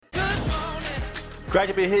Great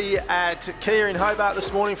to be here at Kia in Hobart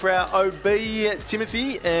this morning for our OB,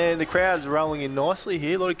 Timothy, and the crowd's rolling in nicely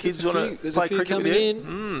here. A lot of kids want to play cricket coming with you,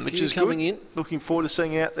 in, which is good. Looking forward to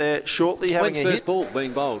seeing you out there shortly. When's first ball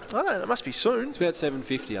being bowled? I don't know, it must be soon. It's about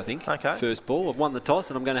 7:50, I think. Okay. First ball. I've won the toss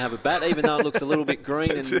and I'm going to have a bat, even though it looks a little bit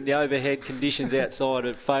green and the overhead conditions outside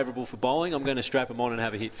are favourable for bowling. I'm going to strap them on and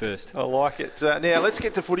have a hit first. I like it. Now, let's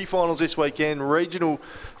get to footy finals this weekend. Regional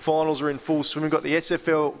finals are in full swing. We've got the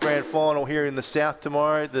SFL Grand Final here in the south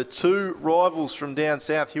tomorrow. The two rivals from down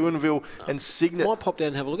south, Huonville and Cygnet. Might pop down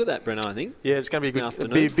and have a look at that, Brenno, I think. Yeah, it's going to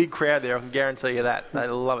be a big crowd there. I can guarantee you that. They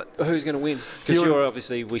love it. Who's going to win? Because you're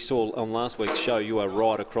obviously, we saw on last week's show, you are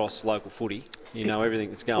right across local footy. You know everything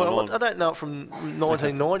that's going on. I don't know it from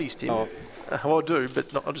 1990s, Tim. Oh. Well, I do,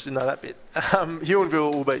 but I just didn't know that bit.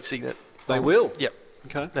 Huonville will beat Cygnet. They will? Yep.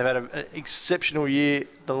 Okay. They've had an exceptional year,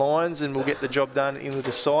 the Lions, and will get the job done in the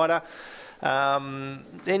decider.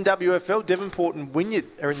 NWFL, Devonport and Wynyard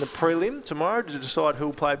are in the prelim tomorrow to decide who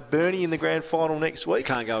will play Burnie in the grand final next week.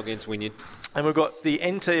 Can't go against Wynyard. And we've got the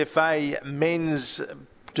NTFA men's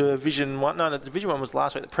Division 1. No, Division 1 was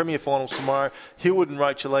last week. The Premier Finals tomorrow. Hillwood and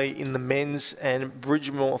Rochalee in the men's, and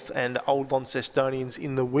Bridgemouth and Old Launcestonians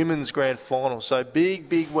in the women's grand final. So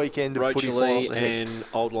big weekend of footy finals ahead. And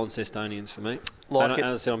Old Launcestonians for me. Like it.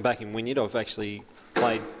 As I said, I'm back in Wynyard. I've actually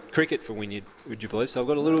played cricket for Wynyard, would you believe? So I've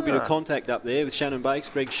got a little bit of contact up there with Shannon Bakes,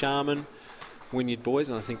 Greg Sharman, Wynyard boys,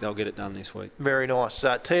 and I think they'll get it done this week. Very nice.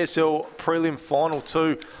 TSL prelim final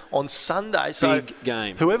 2 on Sunday. So big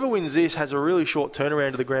game. Whoever wins this has a really short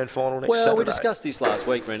turnaround to the grand final next Saturday. Well, we discussed this last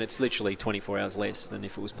week, Brent. It's literally 24 hours less than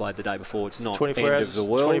if it was played the day before. It's not 24 end hours, of the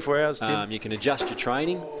world. 24 hours, Tim. You can adjust your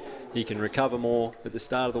training. You can recover more at the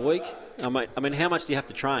start of the week. I mean, how much do you have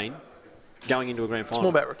to train going into a grand final? It's more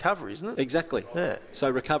about recovery, isn't it? Exactly. Yeah. So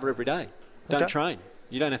recover every day. Don't train.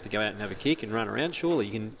 You don't have to go out and have a kick and run around. Surely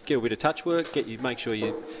you can get a bit of touch work, make sure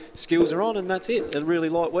your skills are on, and that's it. A really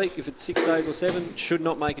light week, if it's 6 days or 7, should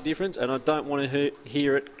not make a difference. And I don't want to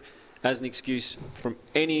hear it as an excuse from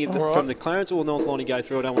any of from the Clarence or North Lonnie go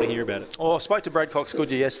through. I don't want to hear about it. Oh, I spoke to Brad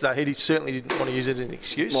Cox-Goodyear yesterday. He certainly didn't want to use it as an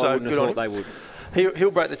excuse. Well, so I wouldn't have thought they would.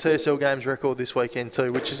 He'll break the TSL Games record this weekend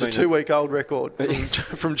too, which is a 2-week-old record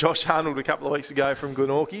from Josh Arnold a couple of weeks ago from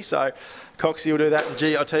Glenorchy. So Coxie will do that. And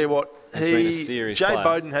gee, I'll tell you what, Jay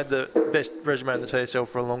Bowden had the best resume in the TSL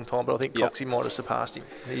for a long time, but I think Coxie might have surpassed him.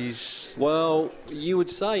 Well, you would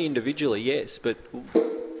say individually, yes, but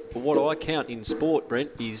what I count in sport,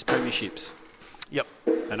 Brent, is premierships. Yep.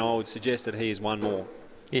 And I would suggest that he has won more.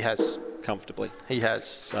 He has. Comfortably. He has.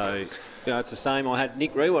 So, it's the same. I had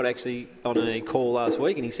Nick Reward actually on a call last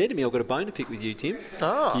week, and he said to me, I've got a bone to pick with you, Tim.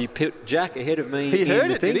 Oh. You put Jack ahead of me. He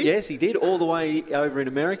heard it, did he? Yes, he did, all the way over in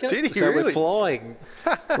America. Did he so really? We're flying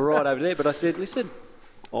right over there. But I said, listen,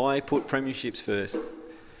 I put premierships first.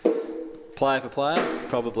 Player for player,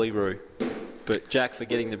 probably Roo. But Jack for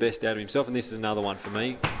getting the best out of himself, and this is another one for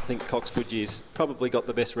me. I think Cox-Goodyear's probably got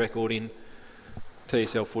the best record in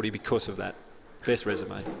TSL footy because of that. Best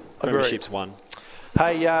resume. Premierships won.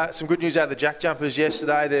 Hey, some good news out of the Jack Jumpers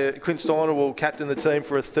yesterday. Clint Steiner will captain the team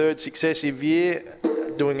for a third successive year,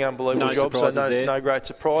 doing an unbelievable job. So no great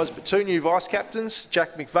surprise. But 2 new vice captains,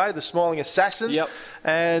 Jack McVeigh, the smiling assassin,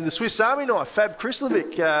 and the Swiss Army knife, Fab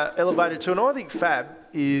Krislovic, elevated to. And I think Fab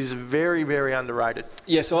is very, very underrated.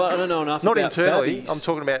 Yeah, so I don't know enough Not about internally, Fab. I'm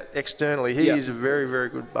talking about externally. He is a very, very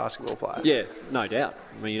good basketball player. Yeah, no doubt.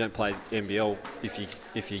 I mean, you don't play NBL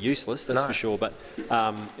if you're useless, that's for sure. But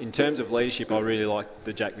in terms of leadership, I really like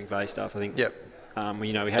the Jack McVeigh stuff. I think,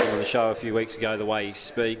 we had him on the show a few weeks ago, the way he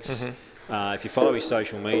speaks. If you follow his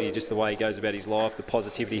social media, just the way he goes about his life, the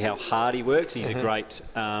positivity, how hard he works, he's a great...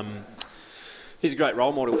 He's a great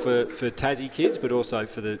role model for Tassie kids, but also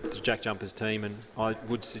for the Jack Jumpers team. And I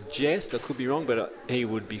would suggest, I could be wrong, but he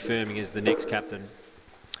would be firming as the next captain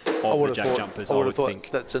of the Jack Jumpers, I would think.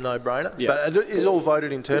 That's a no-brainer. Yeah. But it is all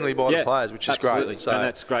voted internally by the players, which is great. So. And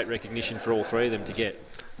that's great recognition for all 3 of them to get.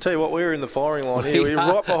 Tell you what, we're in the firing line here. We're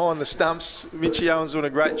right behind the stumps. Mitchy Owen's doing a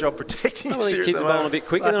great job protecting us. These kids are bowling a bit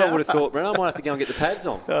quicker than I would have thought, Brent. I might have to go and get the pads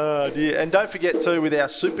on. Oh, dear. And don't forget, too, with our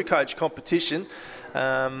Supercoach competition,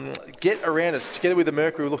 get around us. Together with the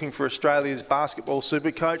Mercury, we're looking for Australia's basketball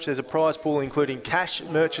Supercoach. There's a prize pool including cash,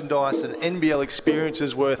 merchandise and NBL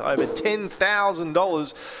experiences worth over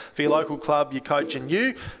 $10,000 for your local club, your coach and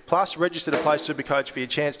you. Plus, register to play Supercoach for your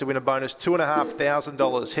chance to win a bonus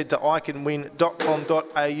 $2,500. Head to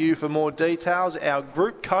iCanWin.com.au for more details. Our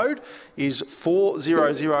group code is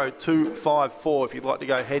 400254 if you'd like to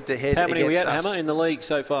go head-to-head against us. How many are we at, Hammer, in the league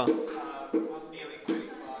so far?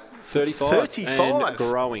 35 and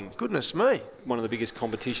growing. Goodness me. one of the biggest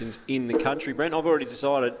competitions in the country, Brent. I've already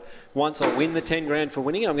decided once I win the 10 grand for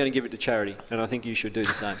winning, I'm going to give it to charity, and I think you should do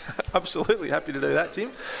the same. Absolutely happy to do that,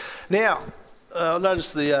 Tim. Now, I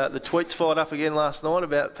noticed the tweets fired up again last night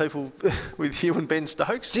about people with you and Ben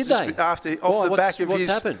Stokes. Did they? Off the back of his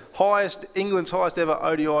happened? England's highest ever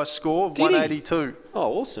ODI score of 182.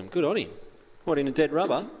 Oh, awesome. Good on him. What, in a dead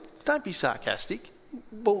rubber? Don't be sarcastic.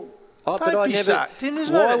 Well, why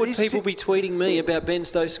would people be tweeting me about Ben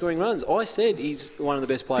Stokes scoring runs? I said he's one of the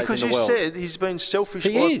best players in the world. Because you said he's been selfish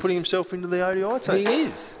by putting himself into the ODI team. He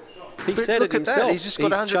is. He said it himself. He's just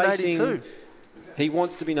got 182. He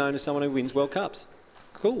wants to be known as someone who wins World Cups.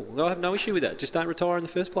 Cool. I have no issue with that. Just don't retire in the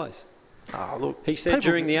first place. Oh, look. He said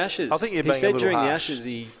during the Ashes. I think you're being a little during the harsh. Ashes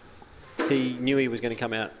he knew he was going to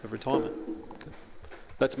come out of retirement.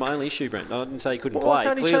 That's my only issue, Brent. I didn't say he couldn't play.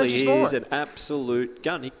 Clearly, he is an absolute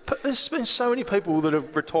gun. There's been so many people that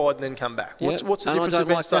have retired and then come back. What's the difference with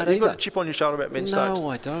Ben Stokes? You've got a chip on your shoulder about Ben Stokes. No,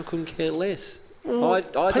 I don't. I couldn't care less. Well, I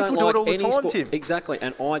people don't do like it all the any time, sport. Tim. Exactly,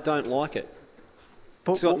 and I don't like it.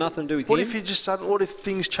 But it's got nothing to do with what him. What if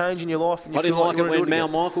things change in your life and you I didn't feel like it when Mal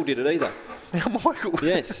Michael did it either. Mal Michael?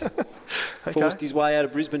 Yes. Okay. Forced his way out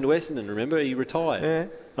of Brisbane to Essendon, remember? He retired. Yeah.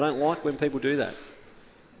 I don't like when people do that.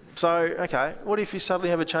 So, okay, what if you suddenly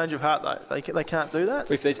have a change of heart, though? They can't do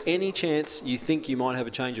that? If there's any chance you think you might have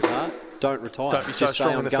a change of heart, don't retire. Don't be so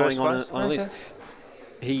strong in the first place. On a list.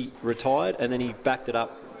 He retired and then he backed it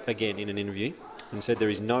up again in an interview and said there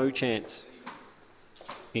is no chance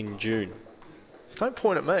in June. Don't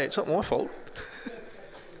point at me. It's not my fault.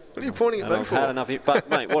 What are you pointing at me for? I've had enough. But,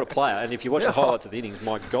 mate, what a player. And if you watch the highlights of the innings,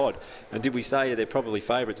 my God. And did we say they're probably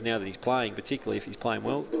favourites now that he's playing, particularly if he's playing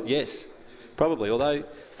well? Yes, probably. Although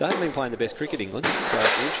they haven't been playing the best cricket, England. So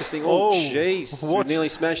interesting. Oh, jeez. We nearly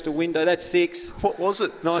smashed a window. That's 6. What was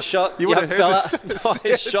it? Nice shot, you young fella.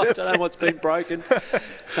 Nice shot. I don't know what's been broken.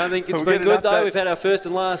 I think it's been good, though. We've had our first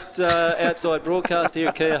and last outside broadcast here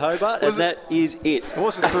at Kia Hobart, and that is it. It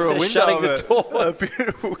wasn't through a window. Shutting the doors. A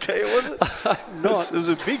beautiful Kia, was it? It was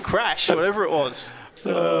a big crash, whatever it was.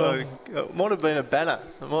 It might have been a banner.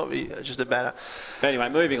 It might be just a banner. Anyway,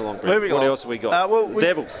 moving along, Brent. What else have we got?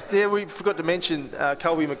 Devils. Yeah, we forgot to mention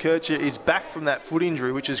Colby McKercher is back from that foot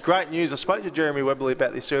injury, which is great news. I spoke to Jeremy Webley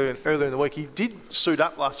about this earlier in the week. He did suit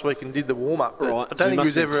up last week and did the warm-up. Right. I don't think he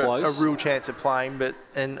was ever a real chance of playing.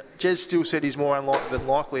 And Jez still said he's more unlikely than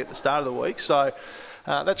likely at the start of the week. So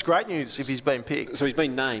that's great news if he's been picked. So he's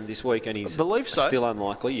been named this week and he's still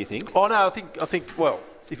unlikely, you think? Oh, no, I think well,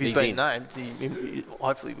 if he's been named, he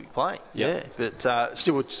hopefully will be playing. Yep. Yeah, but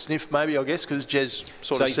still would sniff maybe, I guess, because Jez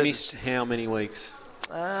sort of said... So he's missed how many weeks?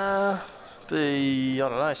 I don't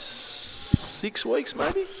know, 6 weeks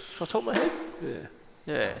maybe, off the top of my head.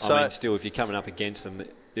 Yeah. So, I mean, still, if you're coming up against them,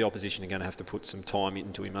 the opposition are going to have to put some time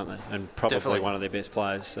into him, aren't they? And probably one of their best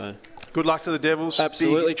players. So good luck to the Devils.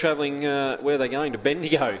 Absolutely. Travelling, where are they going? To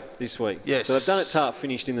Bendigo this week. Yes. So they've done it tough,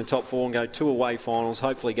 finished in the top 4 and go 2 away finals,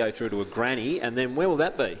 hopefully go through to a granny. And then where will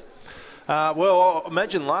that be? Well, I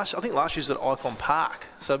imagine I think last year's at Icon Park.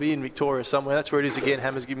 So it'll be in Victoria somewhere. That's where it is again.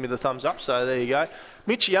 Hammer's giving me the thumbs up. So there you go.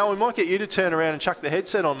 Mitchy, Owen, we might get you to turn around and chuck the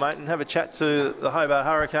headset on, mate, and have a chat to the Hobart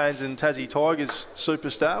Hurricanes and Tassie Tigers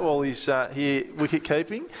superstar while he's here wicket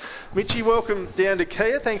keeping. Mitchy, welcome down to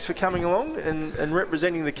Kia. Thanks for coming along and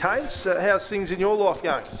representing the Canes. How's things in your life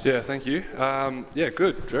going? Yeah, thank you.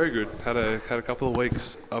 Good, very good. Had a couple of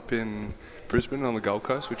weeks up in Brisbane on the Gold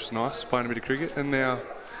Coast, which is nice, playing a bit of cricket, and now...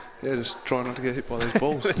 Yeah, just try not to get hit by those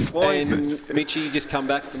balls. And Mitchy, you just come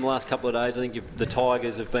back from the last couple of days. I think the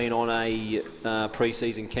Tigers have been on a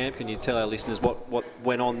pre-season camp. Can you tell our listeners what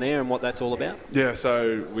went on there and what that's all about? Yeah,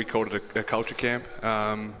 so we called it a culture camp.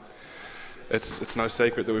 It's no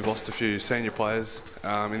secret that we've lost a few senior players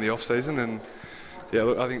in the off-season, and yeah,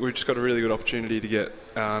 look, I think we've just got a really good opportunity to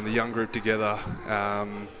get the young group together,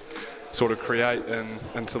 sort of create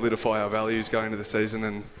and solidify our values going into the season,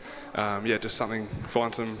 and just something,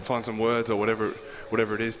 find some words or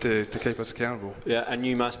whatever it is to keep us accountable. Yeah, and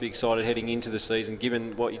you must be excited heading into the season,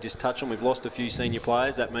 given what you just touched on. We've lost a few senior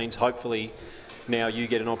players. That means hopefully now you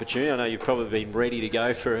get an opportunity. I know you've probably been ready to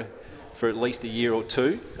go for at least a year or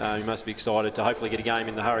two. You must be excited to hopefully get a game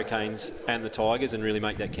in the Hurricanes and the Tigers and really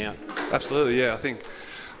make that count. Absolutely, yeah. I think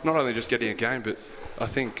not only just getting a game, but I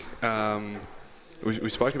think we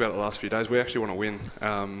spoke about it the last few days. We actually want to win,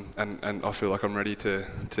 and I feel like I'm ready to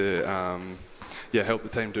help the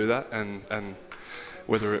team do that. And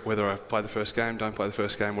whether I play the first game, don't play the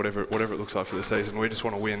first game, whatever it looks like for the season, we just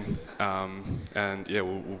want to win.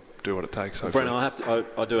 We'll do what it takes. Hopefully. Brennan,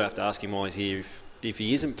 I do have to ask him while he's here if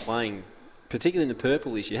he isn't playing, particularly in the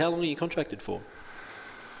purple this year. How long are you contracted for?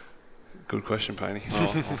 Good question, Paney. I'll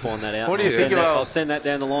find that out. What do you think about? I'll send that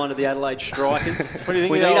down the line to the Adelaide Strikers. What do you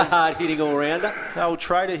think? We need a hard-hitting all-rounder. Old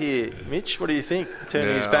trader here, Mitch. What do you think?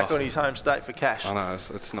 Turning his back on his home state for cash. I know,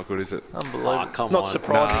 it's not good, is it? Unbelievable. Oh, come Not on.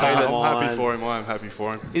 surprising Nah, either. I'm happy for him. I am happy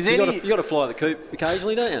for him. You got to fly the coop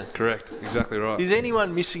occasionally, don't you? Correct. Exactly right. Is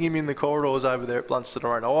anyone missing him in the corridors over there at Blunston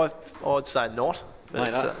Arena? I'd say not.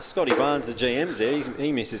 But, Mate, Scotty Barnes, the GM's there.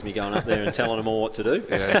 He misses me going up there and telling them all what to do.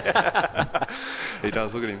 Yeah. He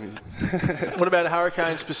does. Look at him. what about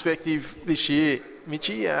Hurricanes' perspective this year,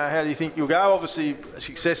 Mitchy? How do you think you'll go? Obviously,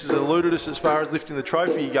 success has eluded us as far as lifting the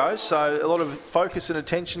trophy goes, so a lot of focus and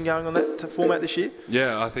attention going on that format this year?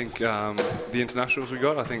 Yeah, I think the internationals we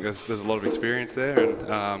got, I think there's a lot of experience there,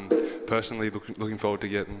 and personally looking forward to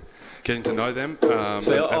getting to know them.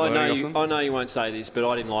 I know you won't say this, but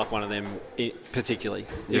I didn't like one of them particularly.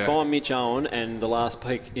 Yeah. If I'm Mitch Owen and the last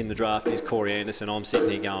pick in the draft is Corey Anderson, I'm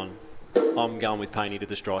sitting here going, I'm going with Paney to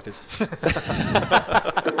the Strikers.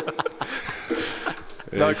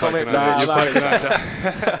 No comment.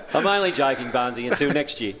 I'm only joking, Barnesy, until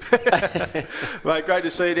next year. Mate, great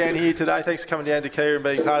to see you down here today. Thanks for coming down to Kia and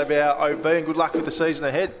being part of our OB, and good luck with the season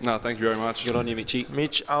ahead. No, thank you very much. Good on you, Mitchy.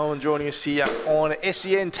 Mitch Owen joining us here on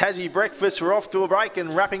SEN Tassie Breakfast. We're off to a break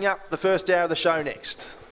and wrapping up the first hour of the show next.